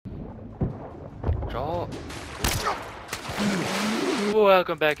Joel.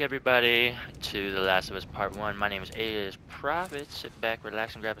 Welcome back, everybody, to The Last of Us Part 1. My name is AeolusProphet. Sit back,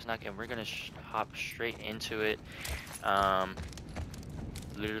 relax, and grab a snack, and we're gonna hop straight into it.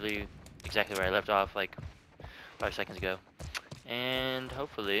 Literally exactly where I left off, like 5 seconds ago. And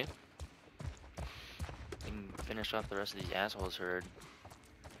hopefully, we can finish off the rest of these assholes who are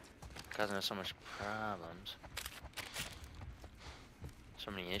causing us so much problems. So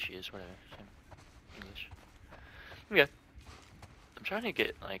many issues, whatever. English. Okay. I'm trying to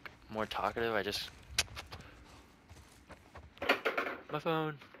get, like, more talkative. My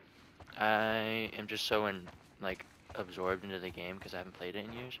phone. I am just so absorbed into the game because I haven't played it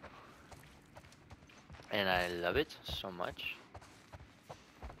in years. And I love it so much.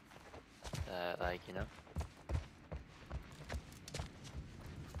 You know,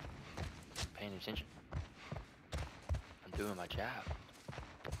 paying attention. I'm doing my job.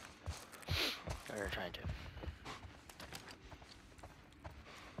 Or trying to.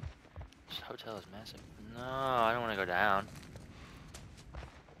 This hotel is massive. No, I don't want to go down.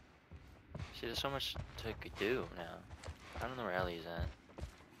 See, there's so much to do now. I don't know where Ellie is at.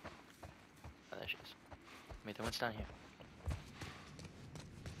 Oh, there she is. Wait, then what's down here?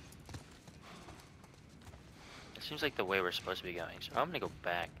 It seems like the way we're supposed to be going, so I'm gonna go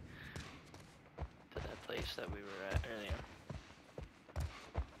back to that place that we were at earlier.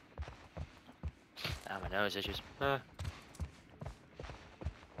 Ah, my nose itches.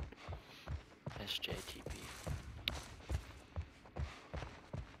 SJTP.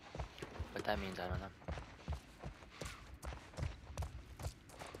 What that means, I don't know.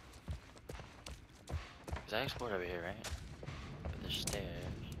 Cause I explored over here, right? But there's stairs.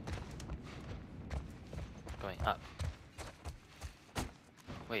 Going up.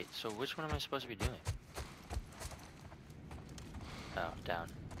 Wait, so which one am I supposed to be doing? Oh, down.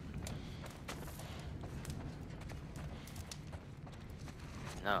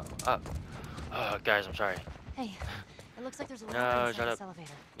 No, up. Oh, guys, I'm sorry. Hey, it looks like there's a No, locker inside shut this up.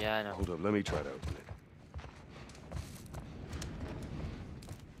 elevator. Yeah, I know. Hold up, let me try to open it.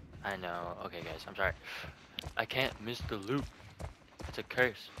 I know. Okay, guys, I'm sorry. I can't miss the loop. It's a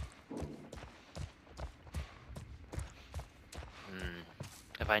curse.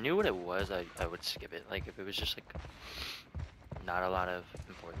 If I knew what it was, I would skip it. Like, if it was just, like, not a lot of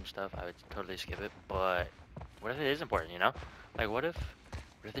important stuff, I would totally skip it. But what if it is important, you know? Like, what if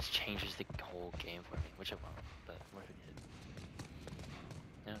this changes the whole game for me? Which it won't, but what if it did?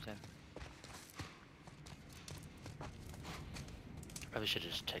 You know what I'm saying? Probably should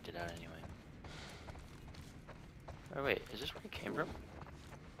have just checked it out anyway. Oh wait, is this where it came from?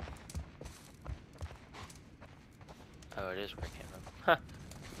 Oh, it is where it came from. Huh.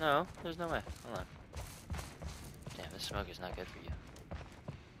 No, there's no way. Hold on. Damn, this smoke is not good for you.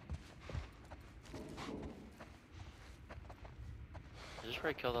 Is this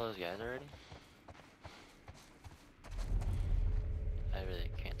where I killed all those guys already? I really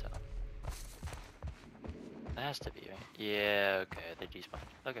can't tell. That has to be, right? Yeah, okay, they despawned.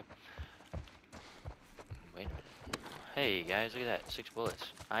 Okay. Wait a minute. Hey guys, look at that. 6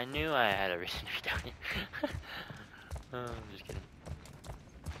 bullets. I knew I had a reason to be down here. Oh, I'm just kidding.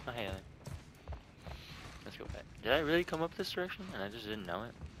 Oh, hey, Ellie. Let's go back. Did I really come up this direction and I just didn't know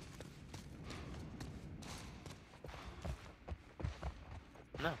it?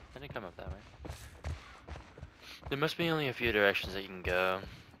 No, I didn't come up that way. There must be only a few directions that you can go.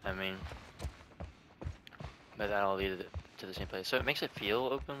 I mean, but that'll lead to the same place. So it makes it feel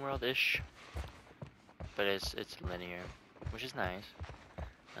open world-ish, but it's linear, which is nice.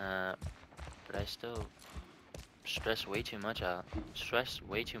 But I still stress way too much about it.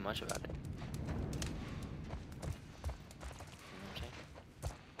 You know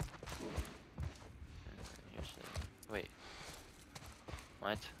what I'm saying? Wait.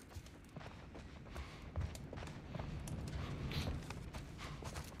 What?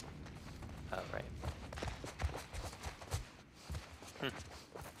 Oh, right.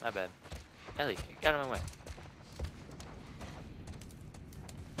 My bad. Ellie, get out of my way.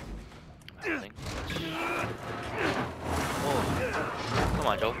 Oh. Come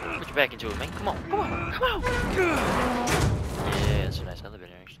on, Joel. Put your back into it, man. Come on. Yeah, that's a nice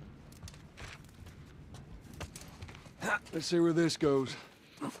elevator, actually. Let's see where this goes.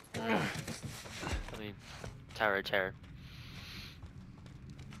 Probably Tower of Terror.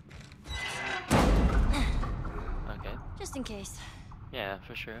 Okay. Just in case. Yeah,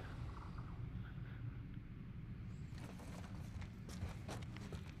 for sure.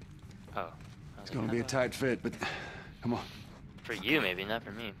 Oh. It's gonna be a tight fit, but come on. For you, maybe, not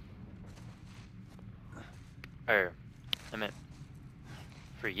for me. I meant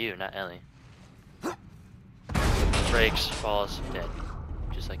for you, not Ellie. breaks, falls, dead.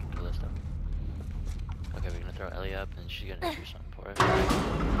 Just like in Callisto. Okay, we're gonna throw Ellie up and she's gonna do something for us.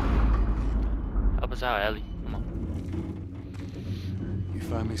 Help us out, Ellie. Come on. You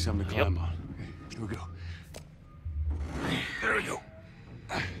find me something to climb on. Okay, here we go. There we go.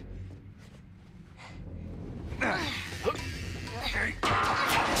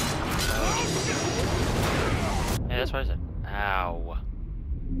 Yeah, that's what I said. Ow.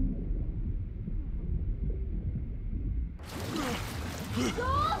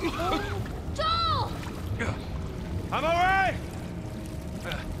 Joel! I'm alright!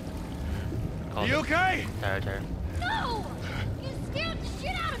 Called You it. okay? Terror. No! You scared the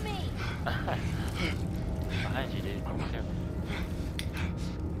shit out of me! Behind you, dude. Be careful.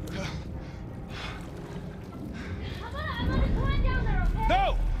 I'm gonna climb down there, okay? No!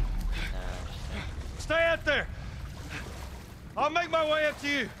 Nah, just Stay out there! I'll make my way up to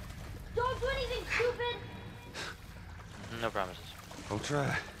you. Don't do anything stupid! no promises. I'll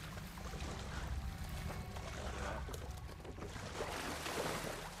try.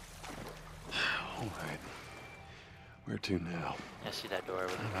 All right. Where to now? I see that door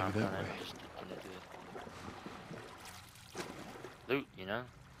with the Maybe knock that on it. way. Just didn't do it. Loot, you know?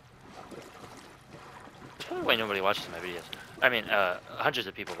 That's probably why nobody watches my videos. I mean, hundreds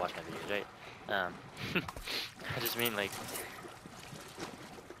of people watch my videos, right? I just mean like...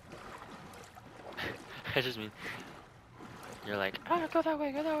 I just mean... You're like, oh, go that way.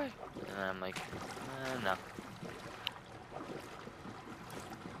 And I'm like, no.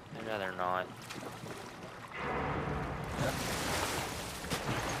 I'd rather not.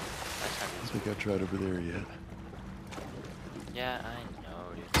 I think I tried over there yet. Yeah, I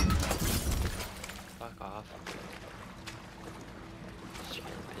know, dude. Fuck off. Just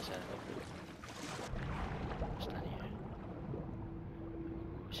gonna piss out of it. It's not here.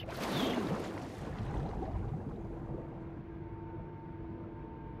 Ooh, secrets.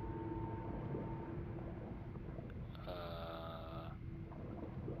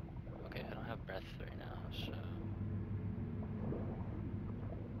 Okay, I don't have breath right now, so...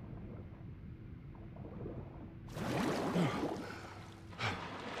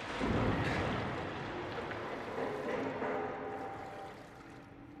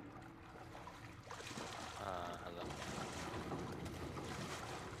 hello.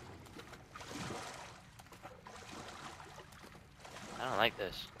 I don't like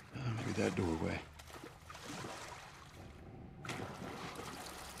this. Maybe that doorway.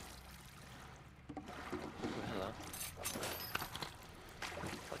 Ooh, hello.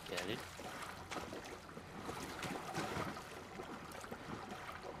 Fuck yeah, dude.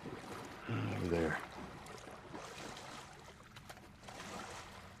 Over there.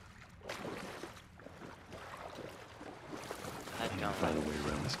 I don't Find a like way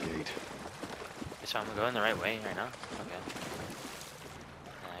around this gate. So I'm going the right way right now? Okay.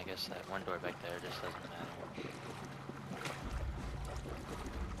 I guess that one door back there just doesn't matter.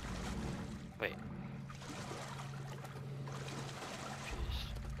 Wait. Jeez.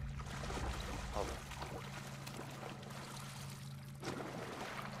 Hold on.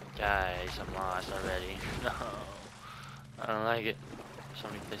 Guys, I'm lost already. No. I don't like it. So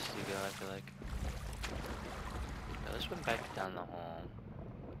many places to go, I feel like. Let's went back down the hall.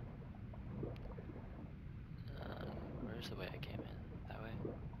 Where's the way I came in? That way?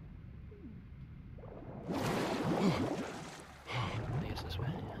 I think it's this way,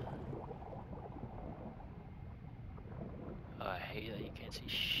 yeah. Oh, I hate that you can't see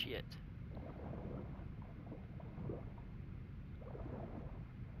shit.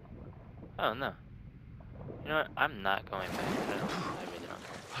 Oh, no. You know what? I'm not going back. I really don't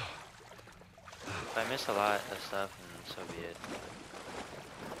care. If I miss a lot of stuff, then so be it.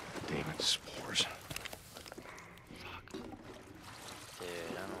 Damn it, spores. Fuck. Dude,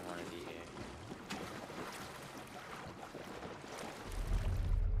 I don't want to be here.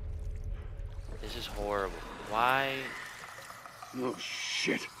 This is horrible. Why? Oh,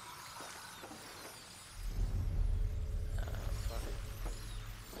 shit. Fuck.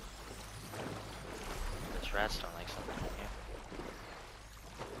 Those rats don't like something in here.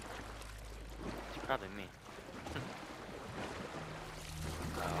 It's probably me.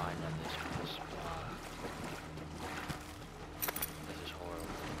 Oh, I know this place. This is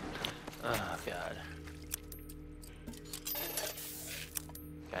horrible. Oh, God.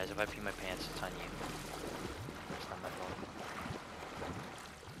 Guys, if I pee my pants, it's on you. It's not my fault.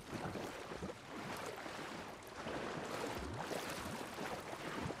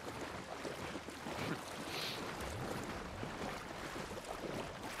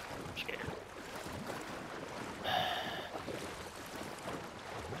 I'm scared.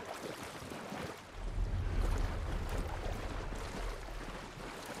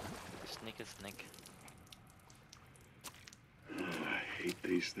 Snake. I hate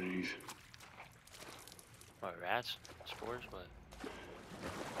these things. What, rats? Spores? What?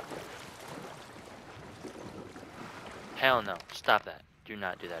 Hell no. Stop that. Do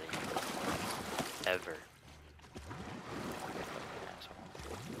not do that again. Ever. Asshole.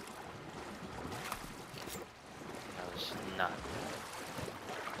 That was not.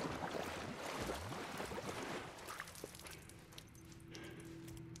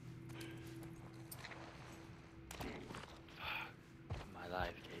 My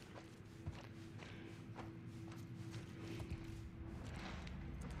life, dude.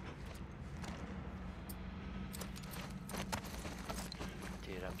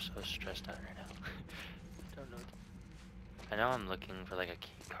 Dude, I'm so stressed out right now. I don't know. I know I'm looking for like a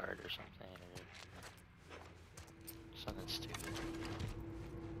key card or something. Or something stupid.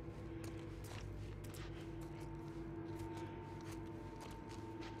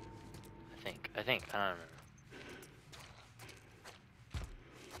 I think. I don't remember.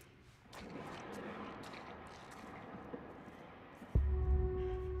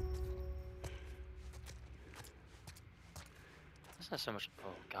 That's not so much.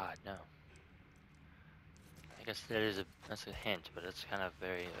 Oh God, no. I guess that's a hint, but it's kind of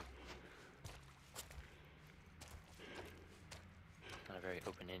very not a very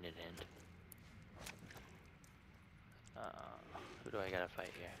open-ended hint. Who do I gotta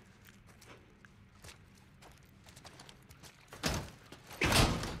fight here?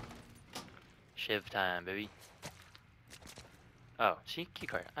 Shiv time, baby. Oh, see,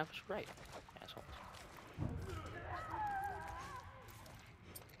 keycard. I was right, assholes.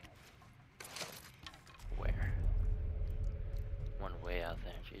 Where? One way out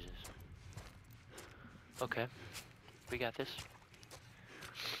there, Jesus. Okay, we got this.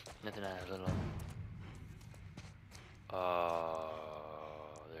 Nothing out of a little. Oh,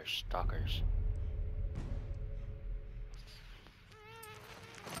 they're stalkers.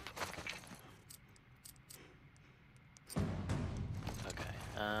 Okay,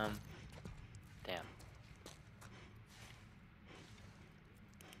 damn.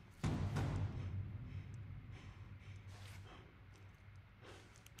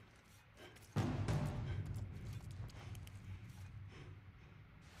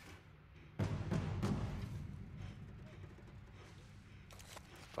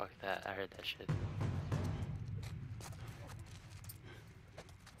 Fuck that, I heard that shit.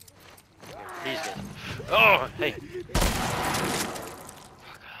 Here, please get him. Oh, hey!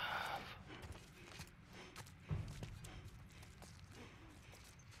 Fuck off.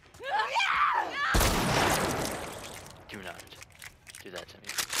 Do not do that to me.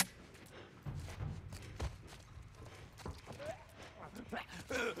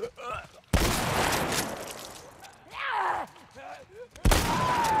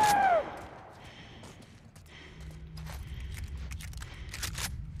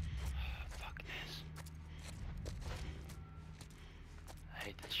 Fuck this. I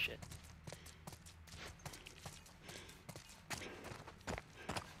hate this shit.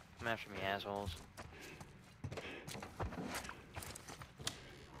 Come after me, assholes.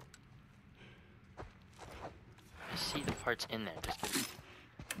 I see the parts in there. Just give me.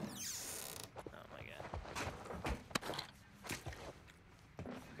 Oh my god.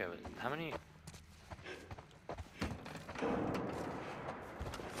 Okay, wait, how many?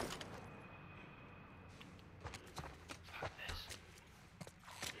 Fuck this.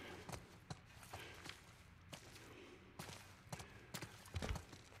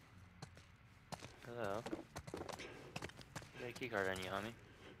 Hello. Get a keycard on you, homie.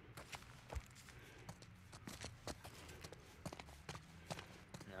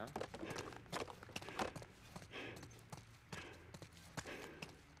 No?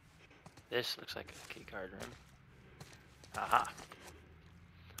 This looks like a keycard room. Aha!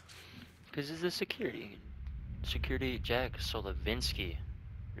 Because it's the security. Security Jack Solovinsky.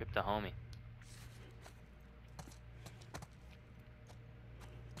 Rip the homie.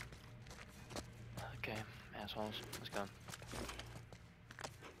 Okay, assholes. Let's go.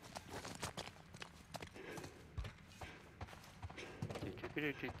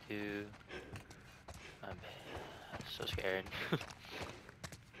 I'm so scared.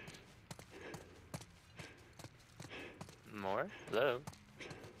 More? Hello?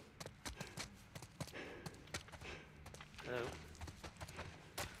 Hello?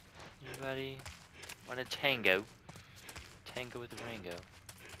 Anybody want a tango? Tango with Rango.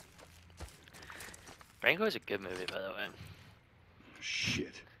 Rango is a good movie, by the way.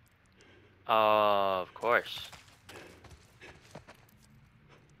 Shit. Of course.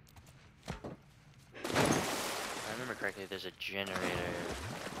 If I remember correctly, there's a generator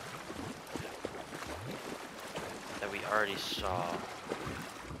that we already saw.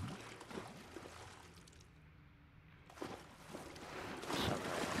 Somewhere.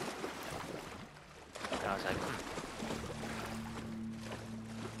 And I was like,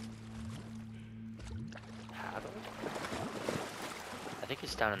 paddle? I think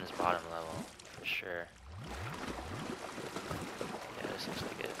it's down in this bottom level, for sure. Yeah, this looks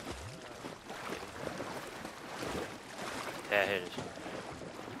like it. Yeah, here it is.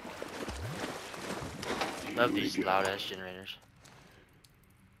 Love these loud ass generators.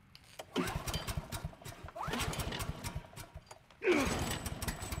 And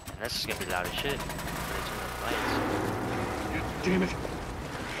this is gonna be loud as shit. But it's in the lights. Damn it.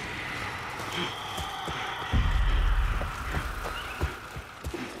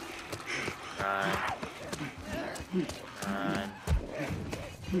 Run. Run.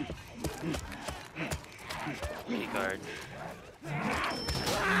 Key card.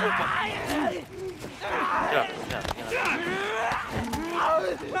 Get up.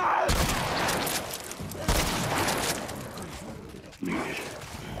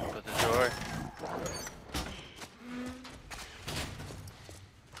 Put the door.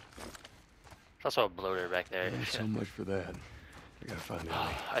 There's also a bloater back there. So much for that. I gotta find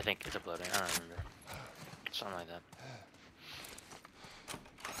Ellie. I think it's a bloater. I don't remember. Something like that.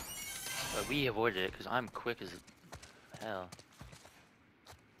 But we avoided it because I'm quick as hell.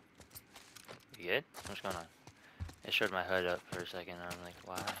 You good? What's going on? It showed my HUD up for a second. And I'm like,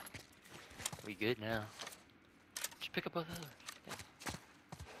 wow. We good now? Just pick up both of them. Yeah.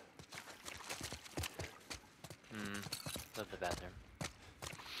 Love the bathroom.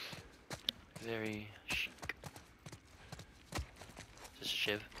 Very chic. Is this a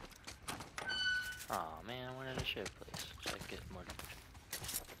shiv? Aw, man, I wanted a shiv, please. So I can get more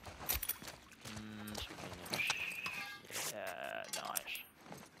damage. Yeah,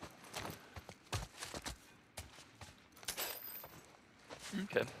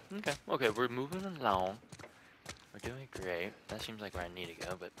 nice. Okay, we're moving along. We're doing great. That seems like where I need to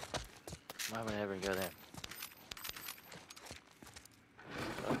go, but why would I ever go there?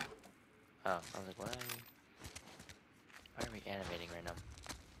 Oh, I was like, why are we animating right now?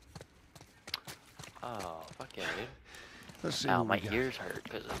 Oh, fuck yeah, dude. Let's see. Ow, my ears hurt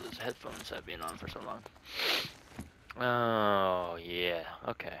because of this headphones have been on for so long. Oh, yeah.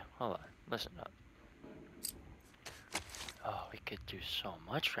 Okay, hold on. Listen up. Oh, we could do so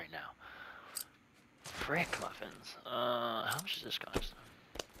much right now. Frick muffins. How much does this cost?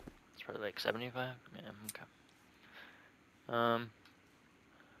 It's probably like 75? Yeah, okay.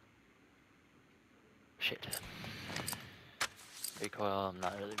 Shit. Recoil,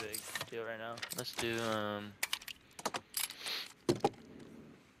 not really big deal right now. Let's do,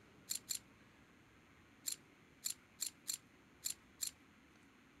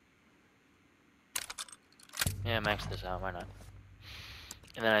 yeah, max this out, why not?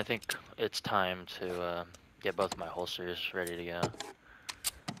 And then I think it's time to get both my holsters ready to go.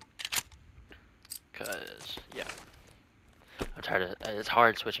 Cause, yeah. I'm tired of, it's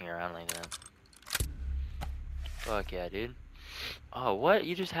hard switching around like that. Fuck yeah, dude. Oh, what?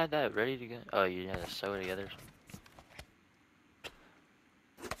 You just had that ready to go? Oh, you had to sew it together?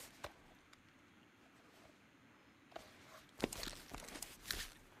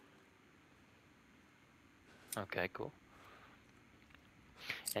 Okay, cool.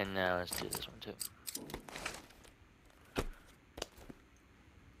 And now let's do this one too.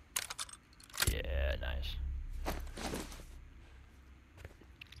 Yeah, nice.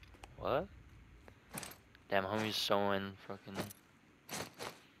 What? Damn, homie's sewing fucking...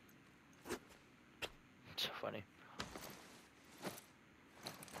 It's so funny.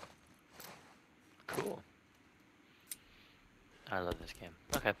 Cool. I love this game.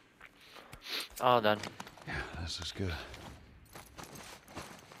 Okay. All done. Yeah, this is good.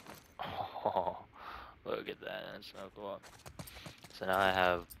 Oh, look at that. That's so cool. So now I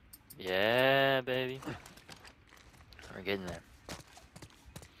have... Yeah, baby. We're getting there.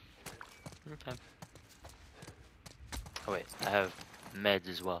 Okay. Oh wait, I have meds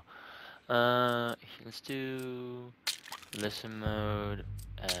as well. Let's do listen mode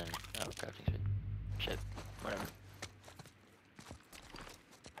and crafting speed. Shit, whatever.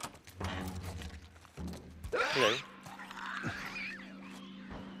 Hello.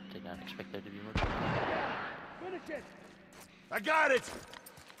 Did not expect there to be more. Finish it! I got it!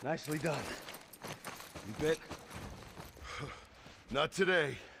 Nicely done. You bit? Not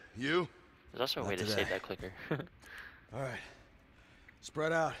today. You? There's also a way to save that clicker. All right.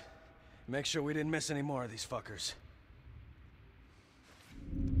 Spread out. Make sure we didn't miss any more of these fuckers.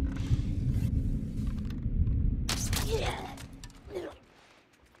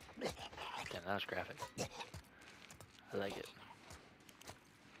 Damn, that was graphic. I like it.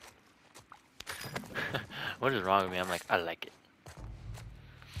 What is wrong with me? I'm like, I like it.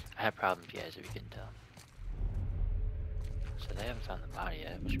 I have problems, guys, if you couldn't tell. So they haven't found the body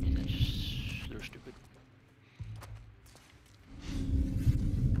yet, which means they're stupid.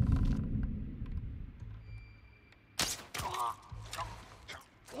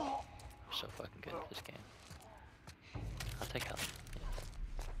 We're so fucking good at this game. I'll take health. Yeah.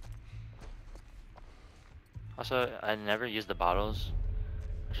 Also, I never use the bottles,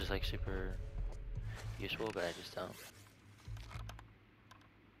 which is like super useful, but I just don't.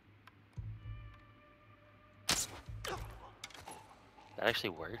 That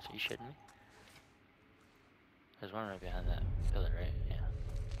actually works? Are you shitting me? There's one right behind that pillar, right? Yeah.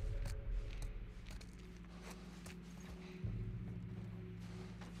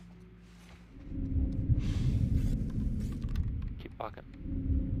 Keep walking.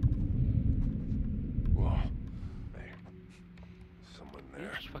 Whoa. There. Someone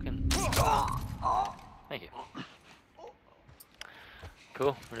there. Just fucking. Thank you.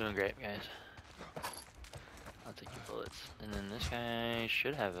 Cool. We're doing great, guys. I'll take your bullets. And then this guy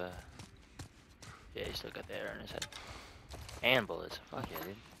should have a... Yeah, he's still got the arrow in his head. And bullets. Fuck yeah,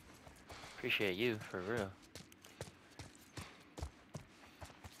 dude. Appreciate you, for real.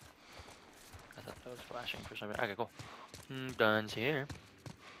 I thought that was flashing for some reason. Okay, cool. Guns here.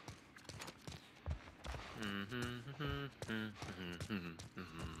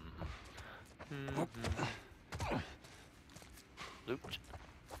 Loot.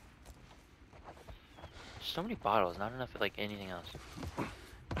 So many bottles, not enough for like anything else.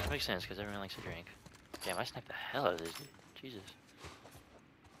 That makes sense because everyone likes to drink. Damn, I sniped the hell out of this dude. Jesus.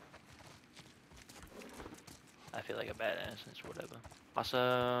 I feel like a badass, it's whatever.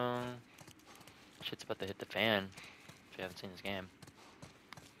 Also, shit's about to hit the fan if you haven't seen this game.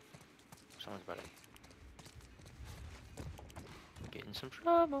 Someone's about to get in some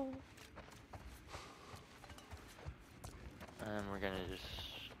trouble. And we're gonna just,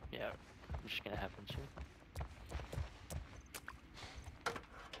 yeah, we're just gonna happen soon.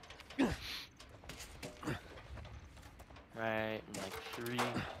 Right, in like 3,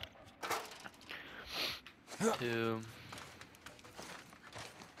 2,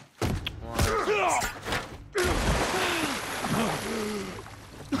 1.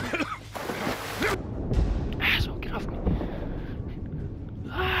 Asshole, get off me.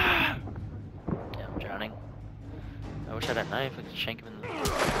 Damn, I'm drowning. I wish I had a knife, I could shank him in the...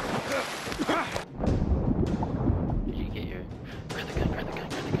 Did you get your... Grab the gun, grab the gun,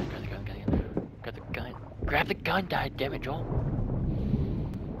 grab the gun, grab the gun, grab the gun. Grab the gun. Grab the gun, God damn it, Joel.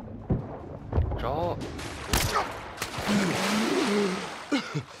 Joel.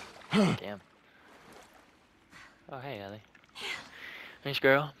 Damn. Oh, hey, Ellie. Thanks,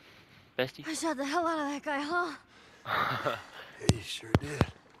 girl. Bestie. I shot the hell out of that guy, huh? Yeah, you sure did.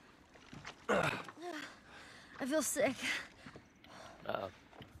 I feel sick. Uh-oh.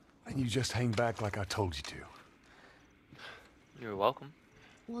 And you just hang back like I told you to. You're welcome.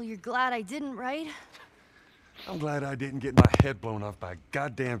 Well, you're glad I didn't, right? I'm glad I didn't get my head blown off by a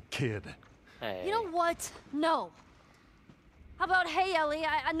goddamn kid. Hey. You know what? No. How about, hey, Ellie,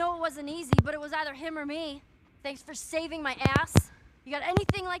 I know it wasn't easy, but it was either him or me. Thanks for saving my ass. You got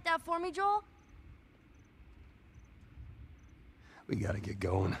anything like that for me, Joel? We gotta get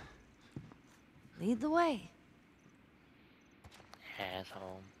going. Lead the way.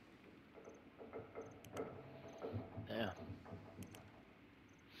 Asshole. Yeah.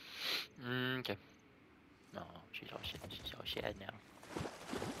 Okay. No, she's all shit. She's all shit now.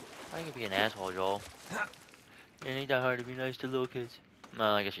 Why you gonna be an asshole, Joel? It ain't that hard to be nice to little kids. No,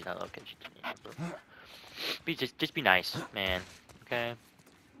 I guess she's not a little kid. She's a teenager, bro. Just be nice, man. Okay.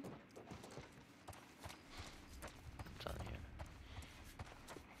 What's on here?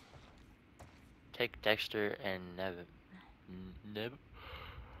 Take Dexter and Neb.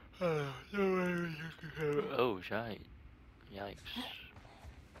 Oh, shite. Yikes.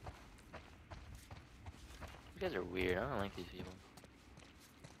 You guys are weird. I don't like these people.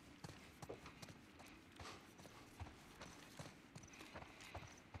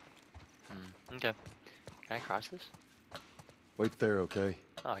 Okay. Can I cross this? Wait there, okay?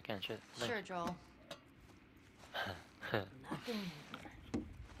 Oh, I can. Shit. Thanks. Sure, Joel. Nothing.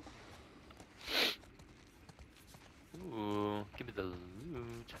 Ooh, give me the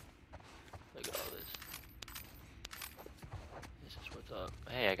loot. Look at all this. This is what's up.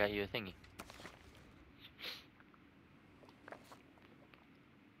 Hey, I got you a thingy.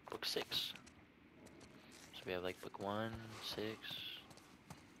 Book 6. So we have like book 1, 6.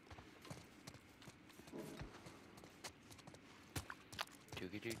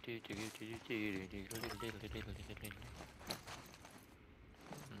 Doogie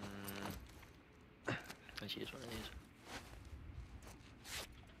Let's use one of these.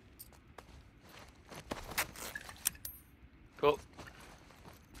 Cool.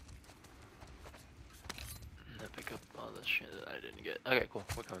 And then pick up all the shit that I didn't get. Okay, cool.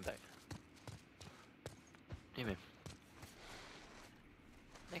 We're coming back. Hey man.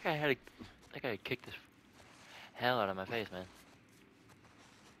 That guy kicked the hell out of my face, man.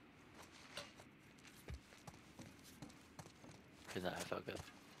 Good night, I felt good.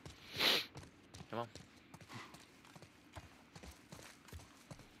 Come on.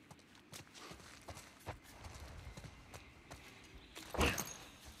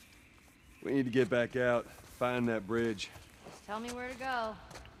 We need to get back out, find that bridge. Just tell me where to go.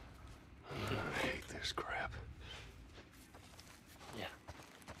 I hate this crap. Yeah.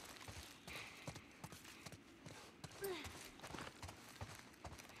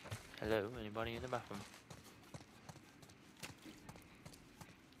 Hello, anybody in the bathroom?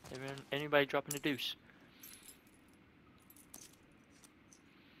 Anybody dropping a deuce?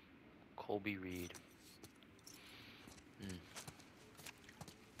 Colby Reed.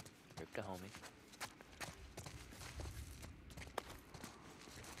 Rip the homie.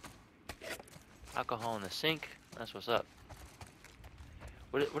 Alcohol in the sink. That's what's up.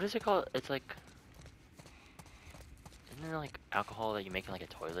 What is it called? It's like, isn't there like alcohol that you make in like a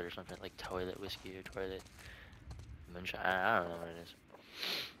toilet or something? Like toilet whiskey or toilet moonshine? I don't know what it is.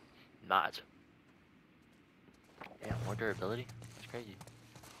 Not. Yeah, more durability. That's crazy.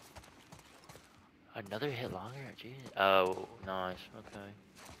 Another hit longer? Jeez. Oh, nice. Okay.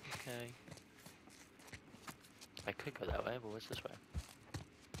 Okay. I could go that way, but what's this way?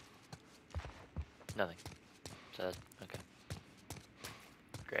 Nothing. So that's okay.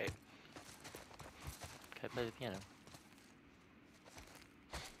 Great. Can I play the piano?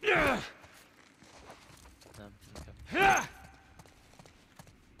 Okay.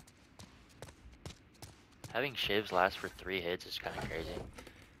 Having shivs last for 3 hits is kind of crazy.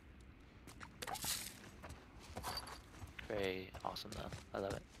 Very awesome though. I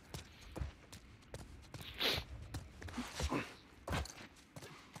love it.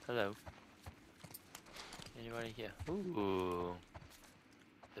 Hello. Anybody here? Ooh.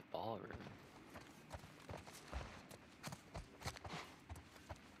 The ballroom.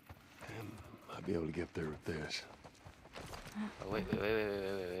 Might be able to get up there with this. Oh, wait.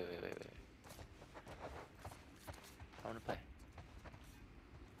 I wanna play.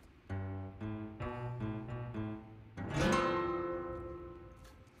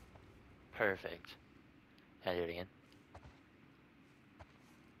 Perfect. Can I do it again?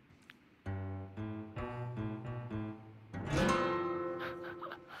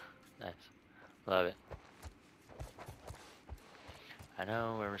 Nice. Love it. I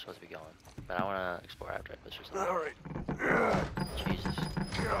know where we're supposed to be going, but I want to explore after I push or something. All right. Jesus.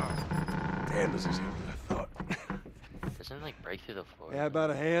 Damn, this is heavier than I thought. Doesn't it like break through the floor? Yeah,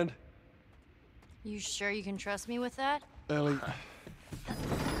 about a hand. You sure you can trust me with that? Ellie.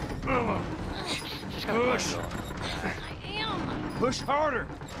 She's got a Push. I am! Push harder.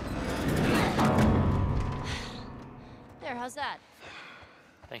 There, how's that?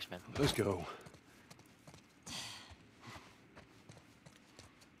 Thanks, man. Let's go.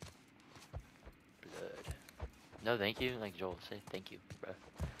 Blood. No, thank you. Like Joel, say thank you, bro.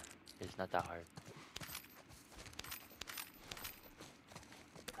 It's not that hard.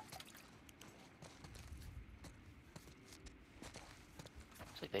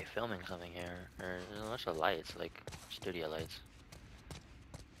 It's like they filming something here, or there's a bunch of lights, like studio lights.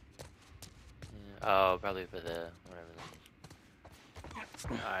 Yeah. Oh, probably for the whatever this is.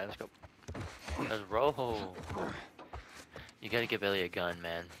 All right, let's go. Let's roll. You gotta give Billy a gun,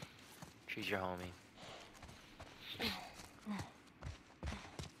 man. She's your homie.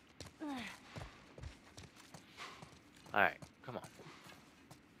 Alright, come on.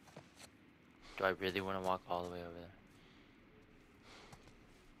 Do I really want to walk all the way over there?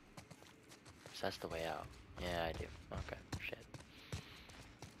 'Cause that's the way out. Yeah, I do. Okay, shit.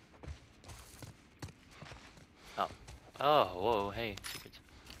 Oh. Oh, whoa, hey, secrets.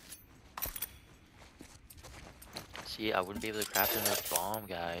 See, I wouldn't be able to craft another bomb,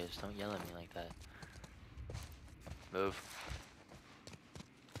 guys. Don't yell at me like that. Move.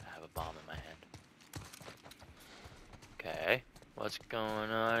 I have a bomb in my hand. Okay, what's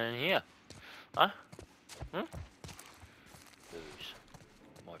going on in here? Huh? Hmm? Booze.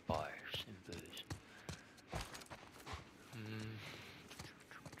 More bars and booze.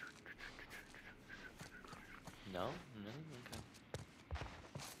 No? No? Okay.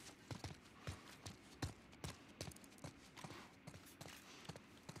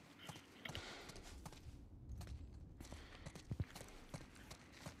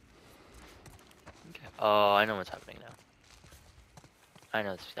 Oh, I know what's happening now. I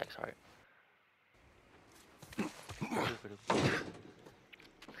know this exact part.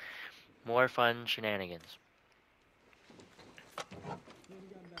 More fun shenanigans.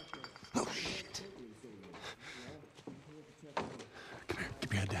 Oh, shit. Come here,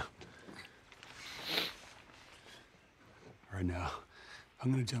 keep your head down. All right, now, I'm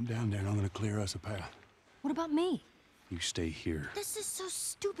gonna jump down there and I'm gonna clear us a path. What about me? You stay here. This is so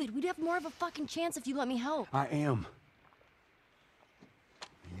stupid. We'd have more of a fucking chance if you let me help. I am.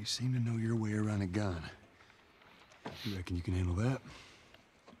 You seem to know your way around a gun. You reckon you can handle that?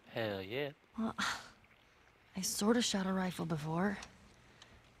 Hell yeah. Well, I sort of shot a rifle before,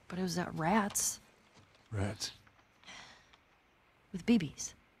 but it was at rats Rats. with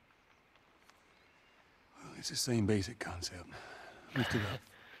BBs. Well, it's the same basic concept. Lift it up.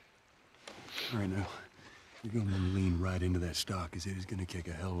 All right, now. You're gonna want to lean right into that stock, as it is gonna kick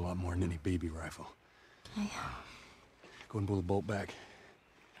a hell of a lot more than any baby rifle. Okay. Go and pull the bolt back.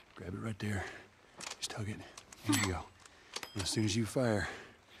 Grab it right there. Just tug it. Here you go. And as soon as you fire,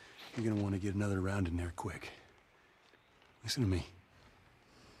 you're gonna want to get another round in there quick. Listen to me.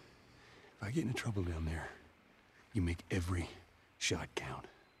 If I get into trouble down there, you make every shot count.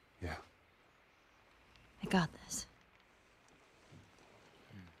 Yeah? I got this.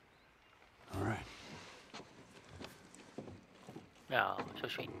 All right. Oh, so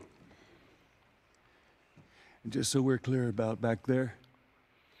sweet. And just so we're clear about back there,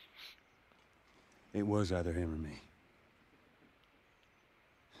 it was either him or me.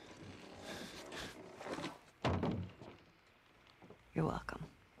 You're welcome.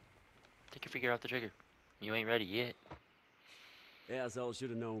 Take your finger off the trigger. You ain't ready yet. Yeah, that's all I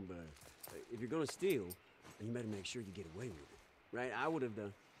should have known, but if you're gonna steal, then you better make sure you get away with it. Right? I would have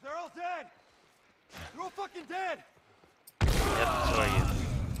done. They're all dead! They're all fucking dead! Yep, so are you.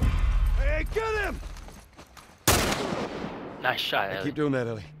 Hey, get him! Nice shot, Ellie. Keep doing that,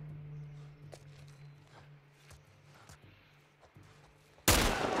 Ellie.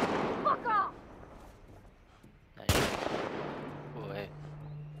 Fuck off! Nice. Boy.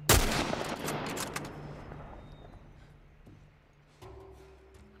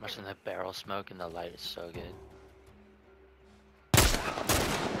 Watching that barrel smoke and the light is so good. Oh,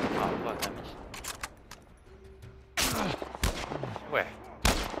 fuck, I missed. Where?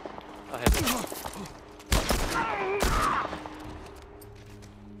 Oh, hey.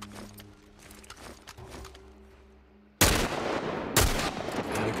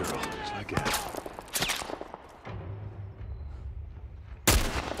 Atta girl, just like that.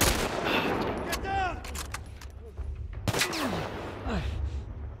 Get down!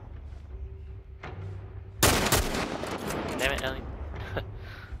 Damn it, Ellie.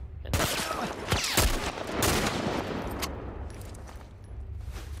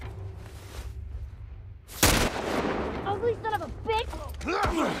 Ugly son of a bitch!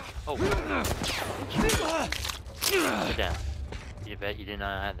 Oh. Sit down. You bet you did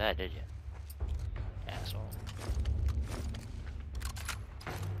not have that, did you? Asshole.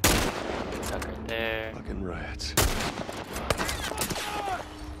 Duck right there. Fucking rats.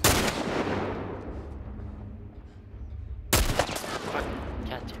 Fuck.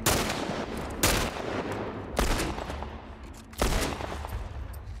 Cat.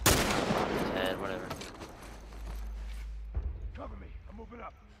 His head, whatever. Cover me. I'm moving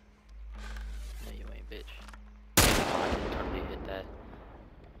up. No, you ain't, bitch. Oh, I didn't totally hit that.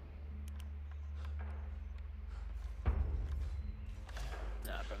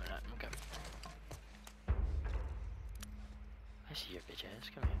 Nah, probably not. Okay. I see your bitch ass.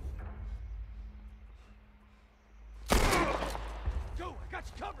 Come here. Go! I got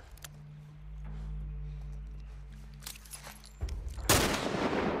you covered!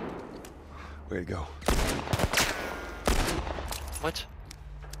 Way to go. What?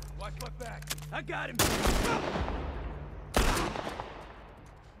 Watch my back. I got him!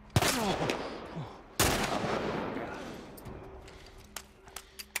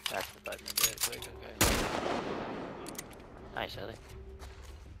 That's the button to do it quick, okay. Nice, Ellie.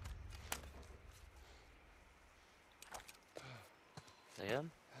 Is that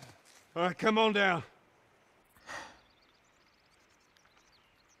him? All right, come on down.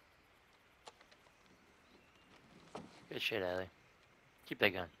 Good shit, Ellie. Keep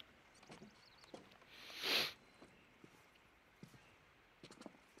that gun.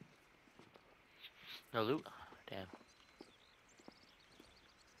 No loot? Damn.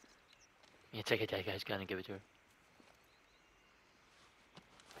 You take that guy's gun and give it to her.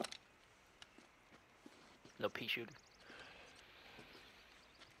 No pea shooter.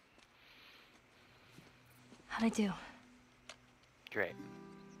 How'd I do? Great.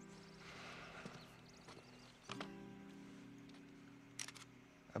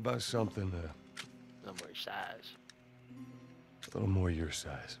 about something A little more size. a little more your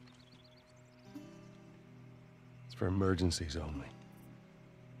size? It's for emergencies only.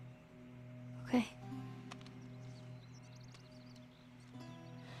 Okay.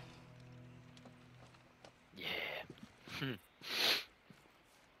 Yeah.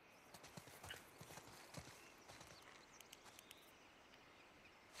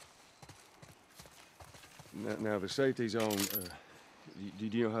 Now the safety's on. Do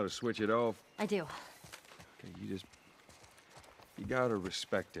you know how to switch it off? I do. Okay, you gotta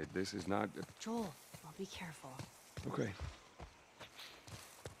respect it. This is not. Joel, I'll be careful. Okay.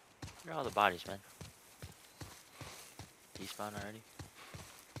 Where are all the bodies, man? Despawn already?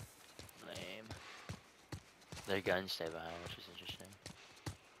 Lame. Their guns stay behind, which is interesting.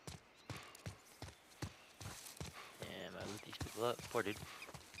 Damn, I loot these people up. Poor dude.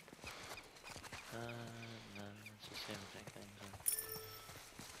 No, it's the same thing.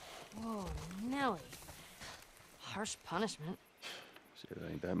 Whoa, Nelly. Harsh punishment. Shit, it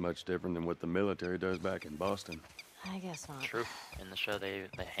ain't that much different than what the military does back in Boston. I guess not. True. In the show, they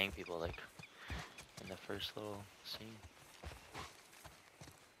hang people, like, in the first little scene.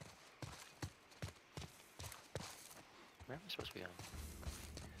 Where am I supposed to be going?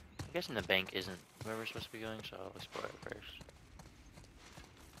 I'm guessing the bank isn't where we're supposed to be going, so I'll explore it first.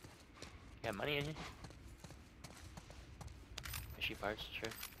 Got money in here? Machine parts, sure.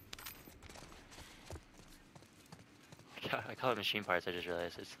 I call it machine parts, I just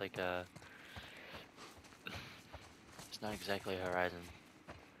realized. It's like, it's not exactly a Horizon.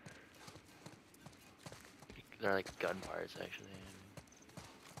 They're like gun parts, actually.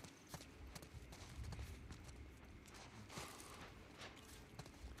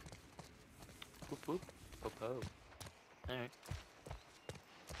 Whoop whoop. Whoop ho. Alright.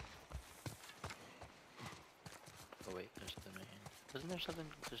 Oh wait, there's something right here. Doesn't there something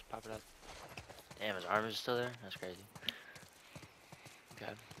just pop it up? Damn, his arm is still there? That's crazy.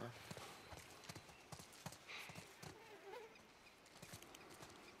 Okay, well.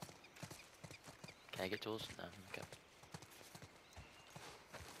 Can I get tools? No, okay.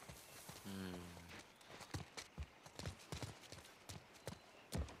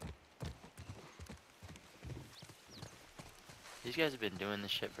 These guys have been doing this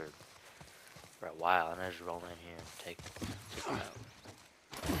shit for a while, and I just roll in here and take them out.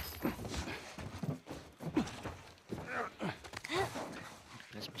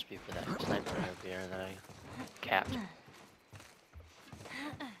 This must be for that sniper over here that I capped.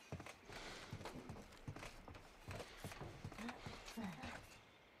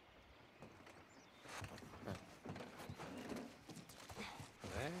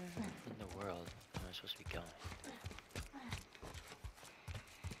 Where in the world am I supposed to be going?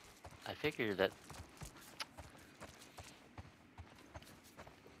 I figured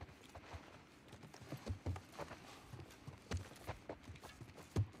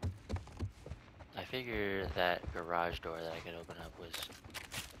that garage door that I could open up was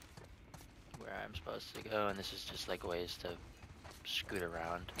where I'm supposed to go, and this is just like ways to scoot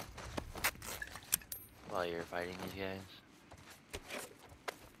around while you're fighting these guys.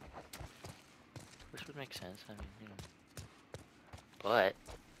 Which would make sense, I mean, you know. But,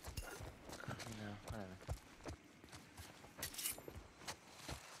 you know, I don't know.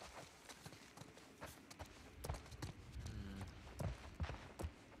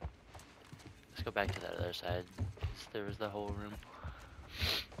 Let's go back to that other side, because there was the whole room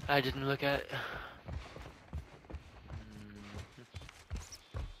I didn't look at.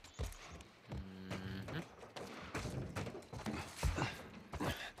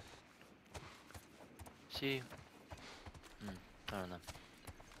 See? I don't know.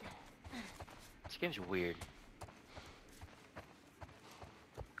 This game's weird.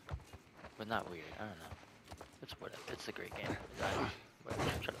 But not weird, I don't know. It's whatever. It's a great game. Whatever.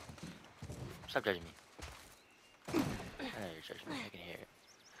 Shut up. Stop judging me. I know you're judging me. I can hear it.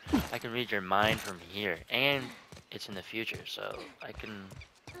 I can read your mind from here. And it's in the future, so I can...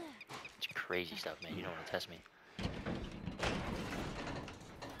 It's crazy stuff, man. You don't want to test me.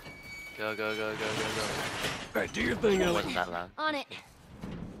 Go, go, go, go, go, go. Alright, do your thing, Ellie. Wasn't that loud. On it.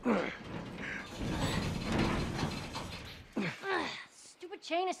 Stupid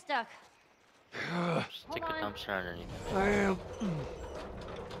chain is stuck. Stick a dumpster underneath it. I am.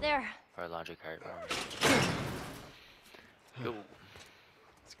 There. Or a laundry cart. Go.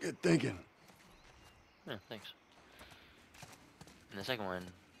 It's good thinking. Yeah, thanks. And the second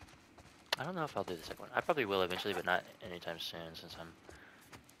one, I don't know if I'll do the second one. I probably will eventually, but not anytime soon, since I'm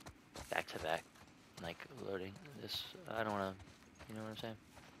back to back, like, loading this. I don't want to, you know what I'm saying?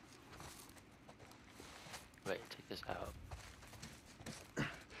 Wait, take this out.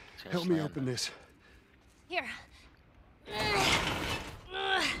 It's gonna Help me slam. open this. Here.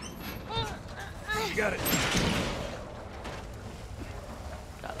 You got it.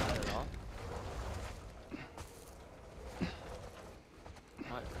 Not loud at all.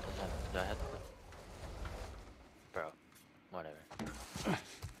 What? Do I have to... Bro. Whatever.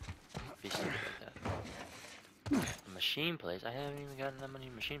 Be stupid like that. A machine place? I haven't even gotten that many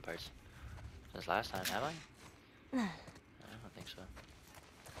machine parts since last time, have I? I don't think so.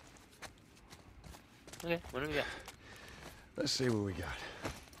 Okay, what do we got? Let's see what we got.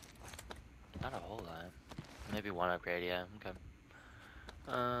 Not a whole lot. Maybe one upgrade, yeah, okay.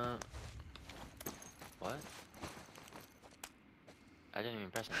 What? I didn't even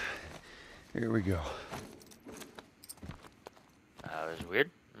press it. Here we go. That was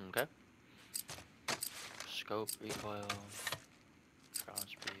weird. Okay. Scope, recoil, ground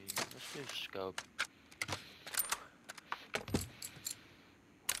speed. Let's do scope.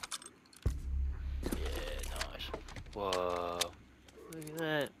 Yeah, nice. Whoa. Look at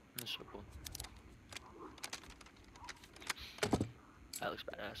that. That's so cool. That looks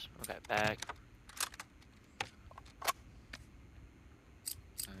badass. Okay, back.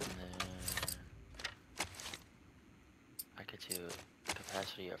 And then I get to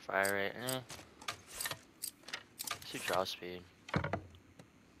capacity or fire rate. Let's do draw speed.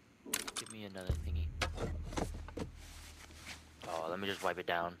 Give me another thingy. Oh, let me just wipe it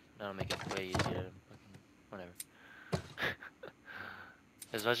down. That'll make it way easier. Whatever.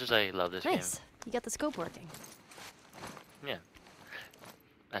 As much as I love this Nice. You got the scope working. game, yeah,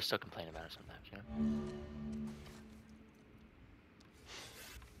 I still complain about it sometimes, you know?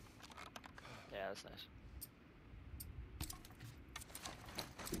 Yeah, that's nice.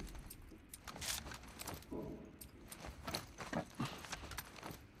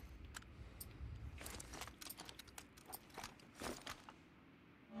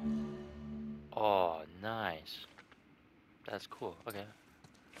 Oh, nice. That's cool. Okay.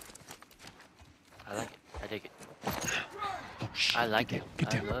 I like it. I dig it. I like it.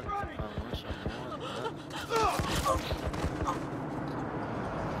 I love it. I want some more.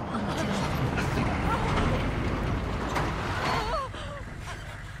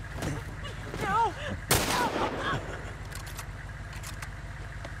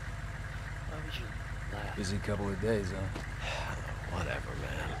 Why would you laugh? Busy couple of days, huh? Whatever,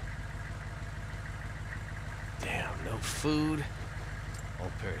 man. Damn, no food.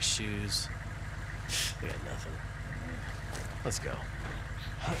 Old pair of shoes. We got nothing. Let's go.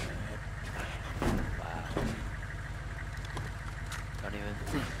 Wow. Don't even...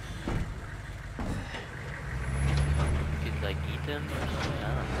 You could, like, eat them or something? I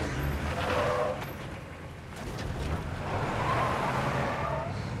don't know.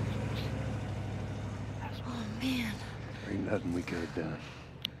 Oh, man. There ain't nothing we could have done.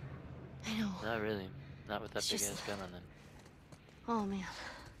 I know. Not really. Not with that It's big just- ass gun on them. Oh, man.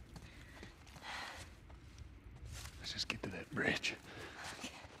 Let's just get to that bridge.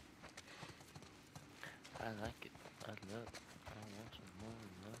 I like it. I love it. I want some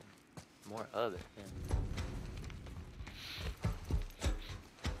more of it. Yeah.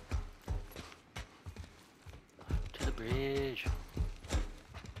 To the bridge.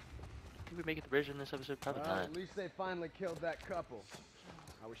 Did we make it to the bridge in this episode? Probably Well, not. at least they finally killed that couple.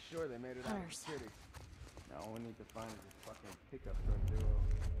 I was sure they made it out of the Hunters. city. Now all we need to find is this fucking pickup truck duo.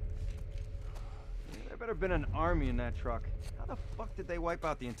 There better been an army in that truck. How the fuck did they wipe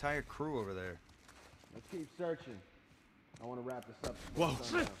out the entire crew over there? Let's keep searching. I want to wrap this up. Whoa.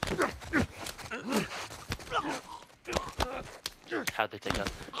 How'd they take up?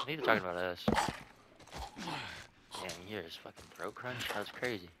 I think they're talking about us. Damn, you hear his fucking throat crunch? That was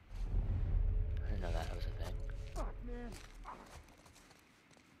crazy. I didn't know that was a thing. Fuck, man.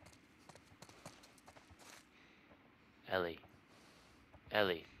 Ellie.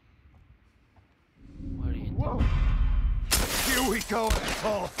 Ellie. What are you doing? Whoa! Here we go,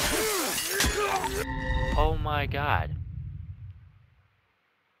 asshole! Oh my god.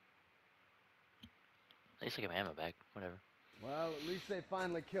 At least I got my ammo back. Whatever. Well, at least they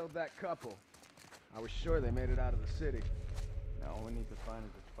finally killed that couple. I was sure they made it out of the city. Now all we need to find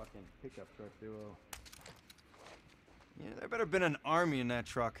is this fucking pickup truck duo. Yeah, there better been an army in that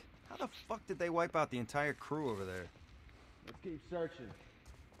truck. How the fuck did they wipe out the entire crew over there? Let's keep searching.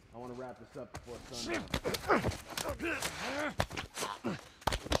 I want to wrap this up before sundown.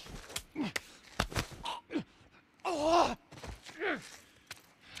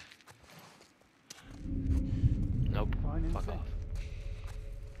 Nope. Fuck off.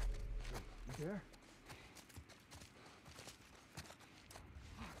 You there?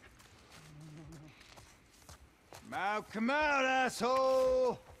 Come out,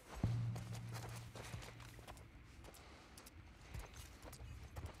 asshole!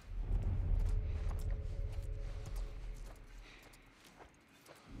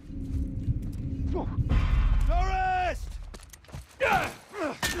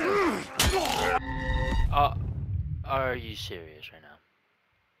 Are you serious right now?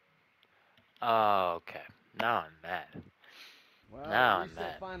 Oh, okay. Now I'm mad. Well, Now at I'm least they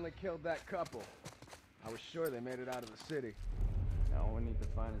mad. finally killed that couple. I was sure they made it out of the city. Now all we need to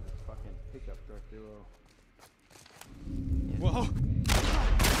find is this fucking pickup truck duo. Whoa!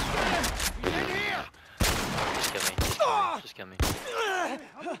 In here! Just kill me. Just kill me. Just kill me.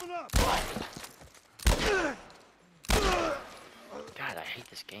 I'm moving up! God, I hate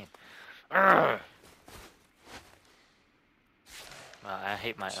this game. Urgh. Well, I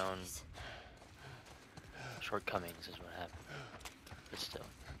hate my own shortcomings is what happened. But still.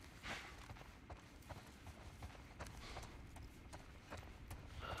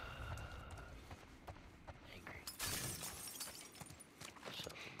 Angry.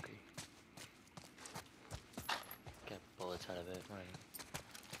 So angry. Get bullets out of it. Whatever.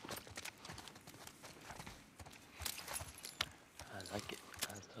 I like it.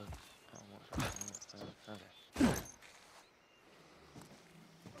 I love okay.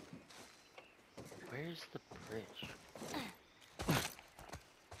 Where's the bridge?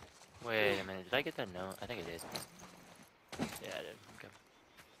 Wait a minute, did I get that note? I think I did. Yeah, I did. Okay.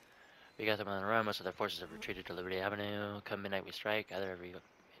 We got them on the run. Most of their forces have retreated to Liberty Avenue. Come midnight, we strike. Gather every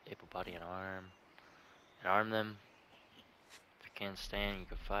able body and arm them. If you can't stand, you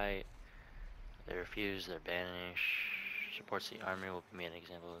can fight. If they refuse, they're banished. Supports the army will be made an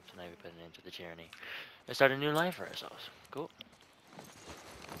example of. Tonight we put an end to the tyranny and start a new life for ourselves. Cool.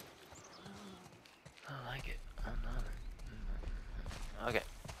 I like it. I love it. Okay,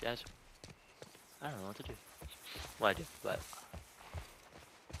 guys. I don't know what to do. Well, I do, but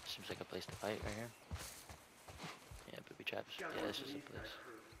seems like a place to fight right here. Yeah, booby traps. Yeah, this is the place.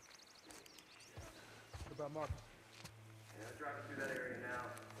 What about Marcus? Driving through that area now.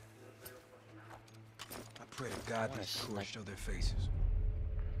 I pray to God wanna these tourists snipe. show their faces.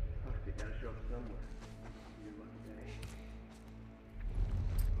 They gotta show up somewhere. Your lucky day.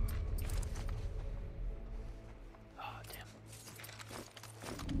 Oh, damn.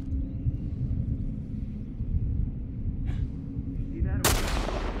 See that?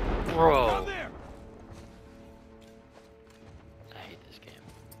 Bro. there! I hate this game.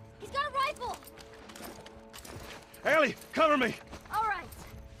 He's got a rifle! Ellie, cover me! All right.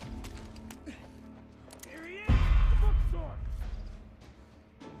 Here he is! The bookstore!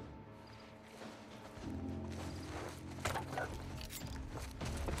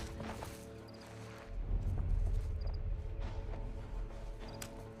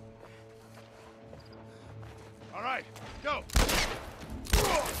 All right, go!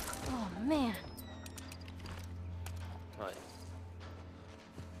 Oh, man. What?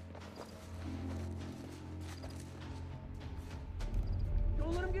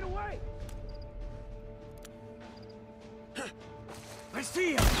 Don't let him get away! I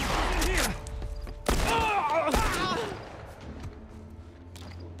see him! He's in here! Ah!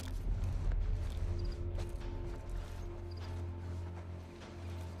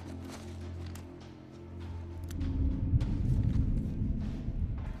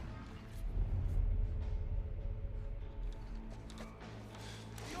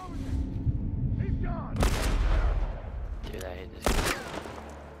 He's gone! Dude, I hate this game.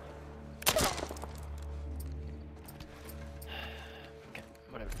 Okay,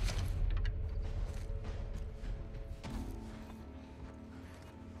 whatever.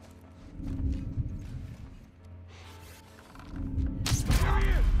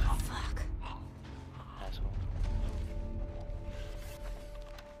 Oh, fuck. Asshole.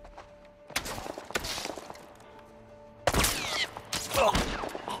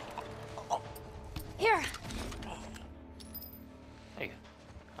 Here. There you go.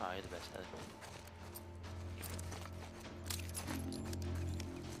 Oh, you're the best at it.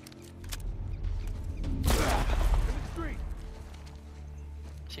 In the street!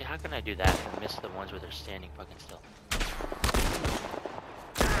 See, how can I do that and miss the ones where they're standing fucking still?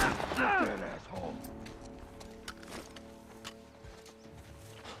 Dead asshole!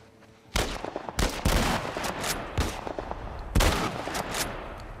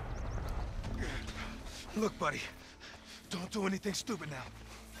 Look, buddy, don't do anything stupid now.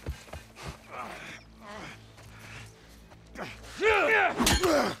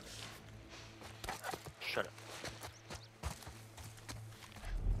 Shut up.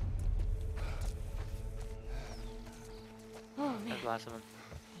 Oh, man. That's the last of them.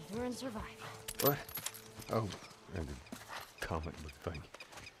 Endure and survive. What? Oh, and the comic book thing.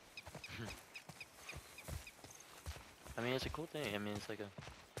 I mean, it's a cool thing. I mean, it's like a...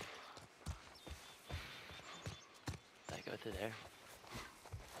 I go through there.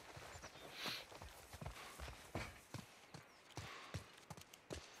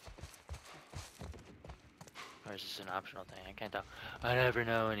 Or is this an optional thing? I can't tell. I never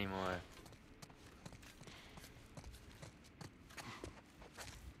know anymore.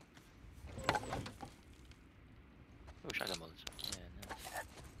 Oh, shotgun bullets. Yeah, nice.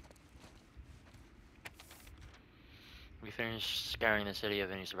 We finished scouring the city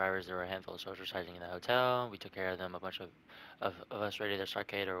of any survivors. There were a handful of soldiers hiding in the hotel. We took care of them. A bunch of us raided the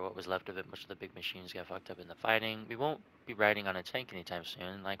arcade, or what was left of it. Most of the big machines got fucked up in the fighting. We won't be riding on a tank anytime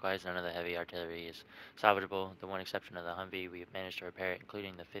soon. Likewise, none of the heavy artillery is salvageable. The one exception of the Humvee, we have managed to repair it,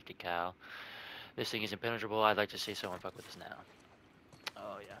 including the 50 cal. This thing is impenetrable. I'd like to see someone fuck with us now.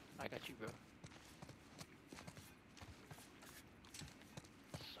 Oh yeah, I got you, bro.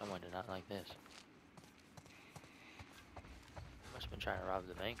 Someone did not like this. Must have been trying to rob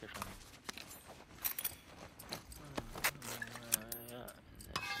the bank or something. Yeah,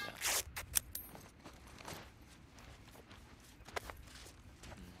 and then,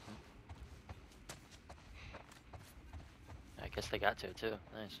 yeah. I guess they got to it too.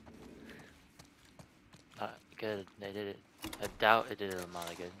 Nice. Good. They did it. I doubt it did it a lot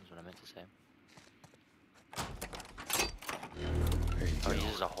of good. Is what I meant to say. There you Oh, go. he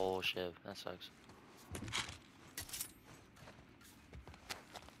uses a whole shiv. That sucks.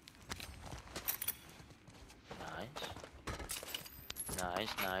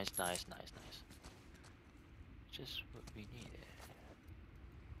 Nice. Nice. Just what we needed.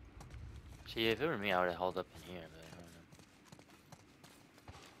 See, if it were me, I would have held up in here, but I don't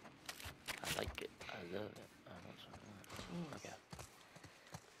know. I like it. I love it. I want some more. Okay.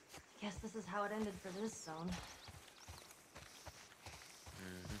 Guess this is how it ended for this zone.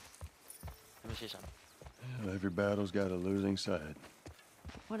 Let me see something. Well, every battle's got a losing side.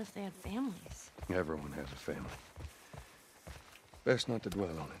 What if they had families? Everyone has a family. Best not to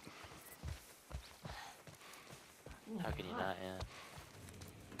dwell on it. How can you not, yeah?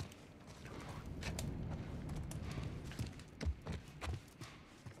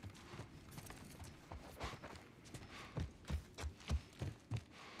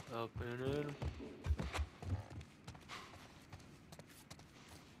 Open it.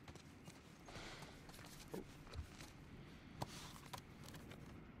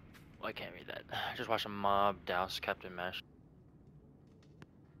 Oh, I can't read that. I just watched a mob douse Captain Mesh.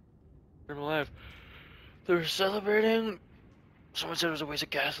 I'm alive. They were celebrating. Someone said it was a waste of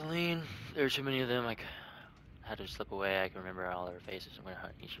gasoline. There were too many of them. Like, had to slip away. I can remember all their faces. I'm gonna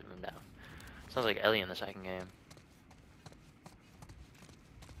hunt each of them down. Sounds like Ellie in the second game.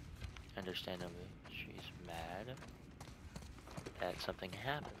 Understandably, she's mad that something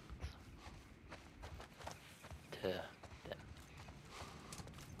happens to them.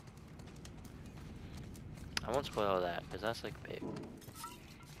 I won't spoil that because that's like big.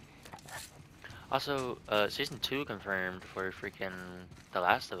 Also, season 2 confirmed for freaking The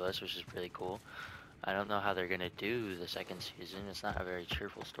Last of Us, which is really cool. I don't know how they're gonna do the second season. It's not a very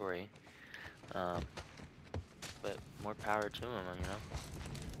cheerful story, but more power to them, you know.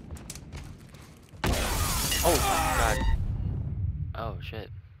 Oh my god. Oh shit.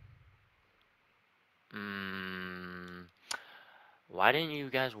 Why didn't you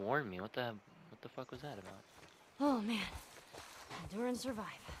guys warn me? What the fuck was that about? Oh man. Endure and survive.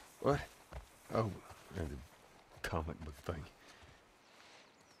 What? Oh, the comic book thing.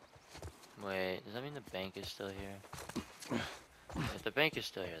 Wait, does that mean the bank is still here? If the bank is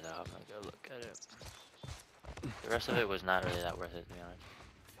still here, though, I'm gonna go look at it. The rest of it was not really that worth it, to be honest.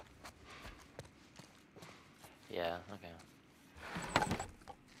 Yeah, okay.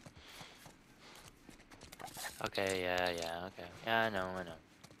 Okay, yeah, okay. Yeah, I know.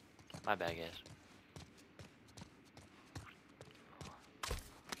 My bad, guys.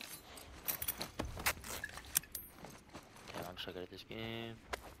 Damn, I'm so good at this game.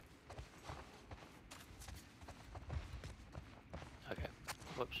 Okay,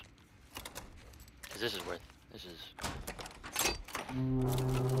 whoops. Cause this is worth. This is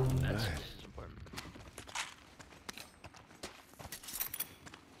important. Yeah. Nice.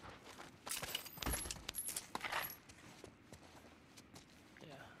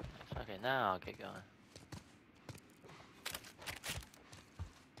 Okay, now I'll get going.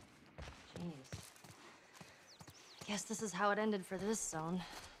 Jeez. Guess this is how it ended for this zone.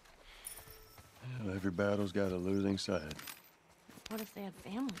 Well, every battle's got a losing side. What if they had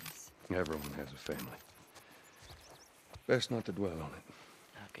families? Everyone has a family. Best not to dwell on it.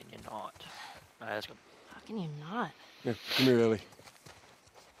 How can you not? Alright, let's go. How can you not? Here, come here, Ellie.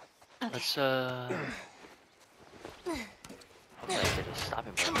 Okay. Let's hopefully I get a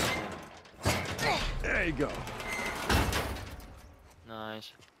stopping point. There you go.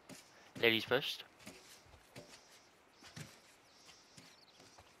 Nice. Ladies first.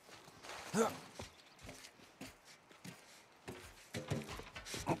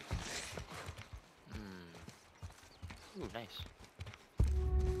 Ooh, nice.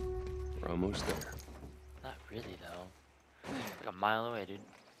 We're almost there. Not really though. Like a mile away, dude.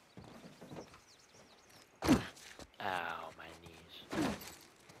 Ow, my knees.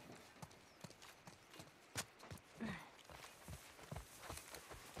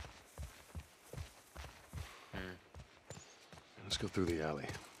 Let's go through the alley.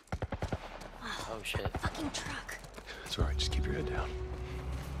 Oh shit. Fucking truck. It's all right. Just keep your head down.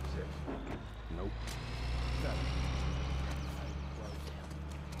 6. Nope. 7.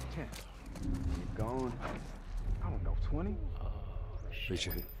 10. Keep going. I don't know, 20? Oh Raise shit.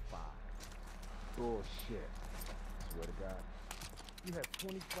 your hand. 5. Bullshit. Swear to God. You had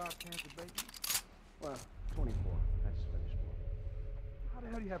 25 cans of bacon? Well, 24. I just finished one. How the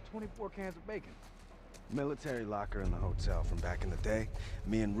hell do you have 24 cans of bacon? Military locker in the hotel from back in the day.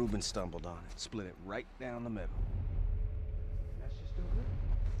 Me and Ruben stumbled on it. Split it right down the middle. That's just still good.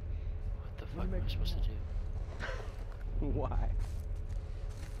 What the fuck am I supposed to do? Why?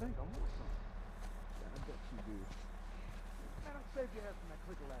 Think I want some. Yeah, I bet you do. Man, I saved your ass from that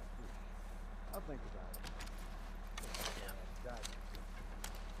clicker last week. I'll think about it. Yeah. God.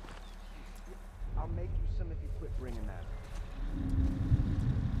 I'll make you some if you quit bringing that up.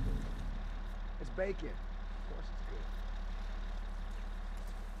 It's bacon. Of course it's good.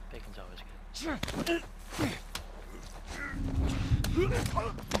 Bacon's always good.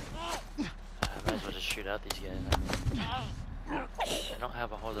 I might as well just shoot out these guys. I don't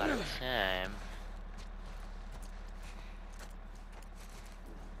have a whole lot of time.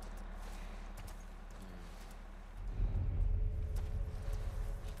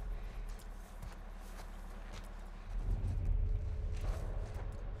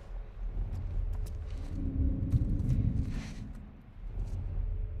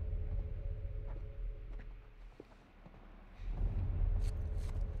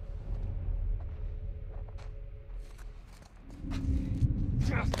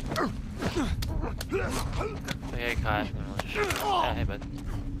 Okay, caught. And we'll just shoot. Yeah, hey, bud.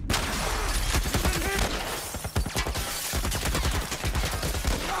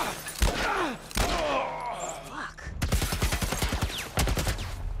 Fuck.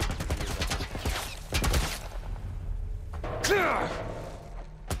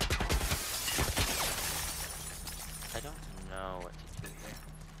 I don't know what to do here.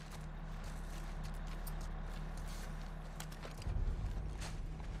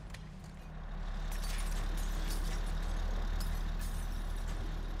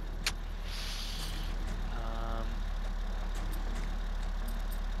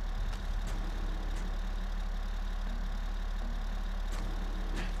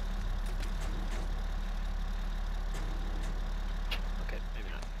 Okay, maybe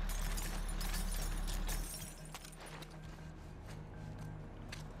not.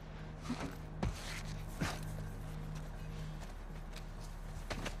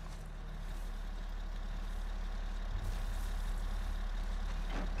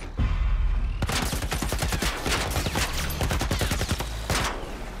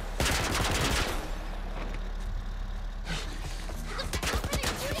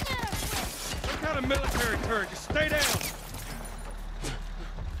 What kind of military turret? Just stay down!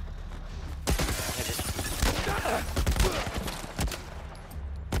 Hit it.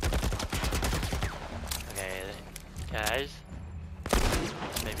 Okay, guys.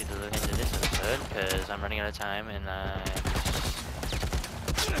 Maybe the end of this episode, because I'm running out of time and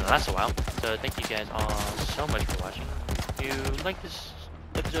it's gonna last a while. So thank you guys all so much for watching. If you like this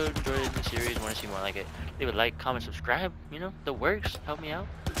episode, enjoyed the series, want to see more like it, leave a like, comment, subscribe. You know, the works. Help me out.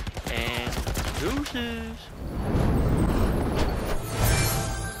 And deuces.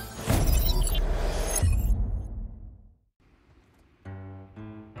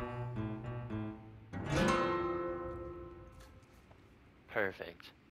 Perfect.